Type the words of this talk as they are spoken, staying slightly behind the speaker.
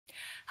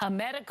How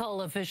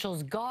medical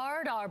officials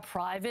guard our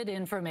private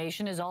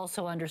information is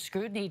also under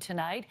scrutiny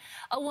tonight.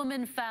 A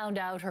woman found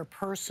out her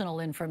personal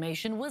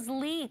information was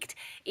leaked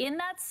in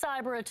that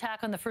cyber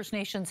attack on the First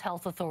Nations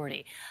Health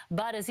Authority.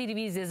 But as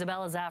CTV's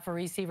Isabella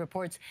Zaffarisi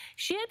reports,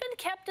 she had been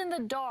kept in the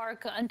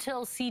dark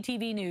until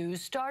CTV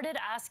News started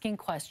asking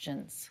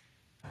questions.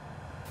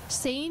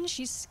 Saying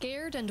she's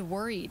scared and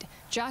worried,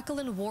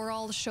 Jacqueline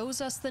Worrall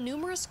shows us the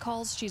numerous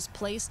calls she's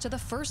placed to the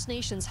First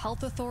Nations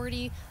Health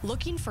Authority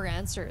looking for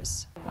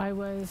answers. I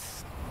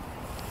was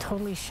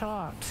totally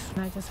shocked.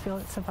 I just feel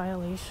it's a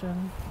violation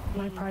of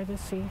my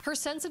privacy. Her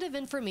sensitive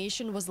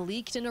information was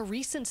leaked in a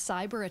recent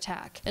cyber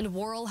attack, and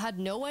Worrall had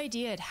no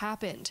idea it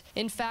happened.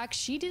 In fact,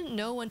 she didn't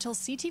know until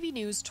CTV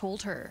News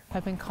told her.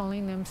 I've been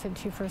calling them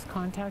since you first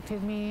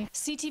contacted me.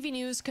 CTV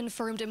News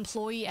confirmed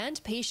employee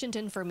and patient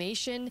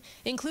information,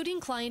 including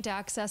client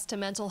access to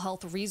mental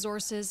health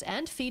resources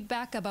and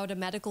feedback about a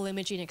medical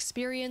imaging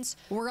experience,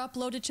 were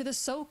uploaded to the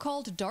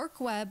so-called dark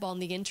web on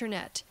the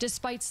internet.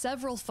 Despite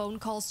several phone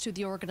calls to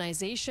the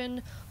organization,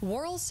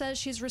 Worrall says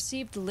she's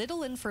received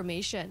little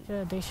information.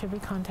 They should be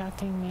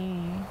contacting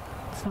me.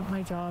 It's not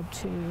my job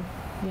to.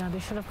 They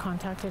should have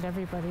contacted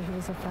everybody who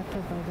was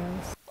affected by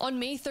this. On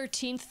May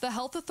 13th, the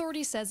health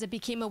authority says it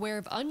became aware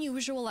of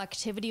unusual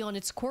activity on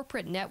its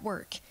corporate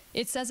network.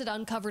 It says it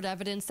uncovered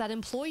evidence that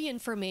employee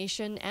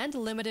information and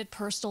limited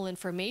personal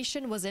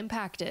information was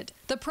impacted.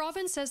 The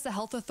province says the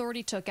health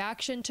authority took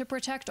action to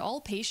protect all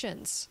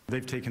patients.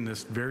 They've taken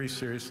this very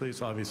seriously.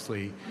 It's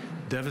obviously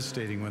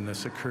devastating when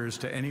this occurs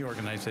to any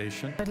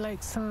organization. I'd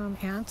like some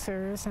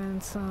answers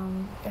and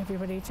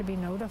everybody to be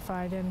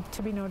notified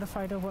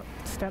of what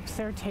steps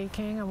they're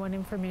taking and what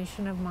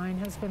information of mine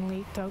has been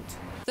leaked out.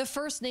 The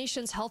First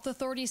Nations Health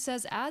Authority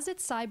says as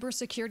its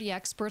cybersecurity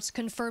experts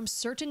confirm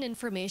certain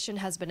information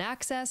has been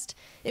accessed,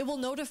 it will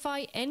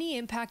notify any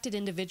impacted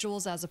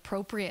individuals as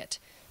appropriate.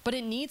 But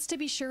it needs to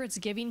be sure it's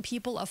giving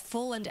people a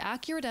full and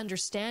accurate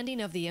understanding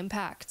of the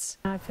impacts.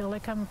 I feel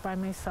like I'm by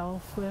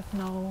myself with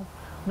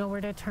nowhere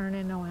to turn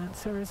and no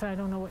answers. I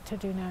don't know what to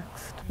do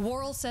next.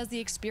 Worrall says the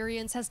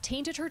experience has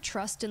tainted her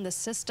trust in the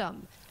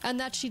system and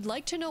that she'd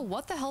like to know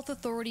what the health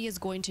authority is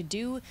going to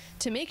do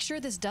to make sure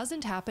this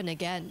doesn't happen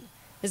again.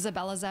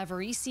 Isabella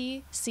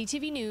Zaffarisi,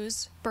 CTV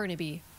News, Burnaby.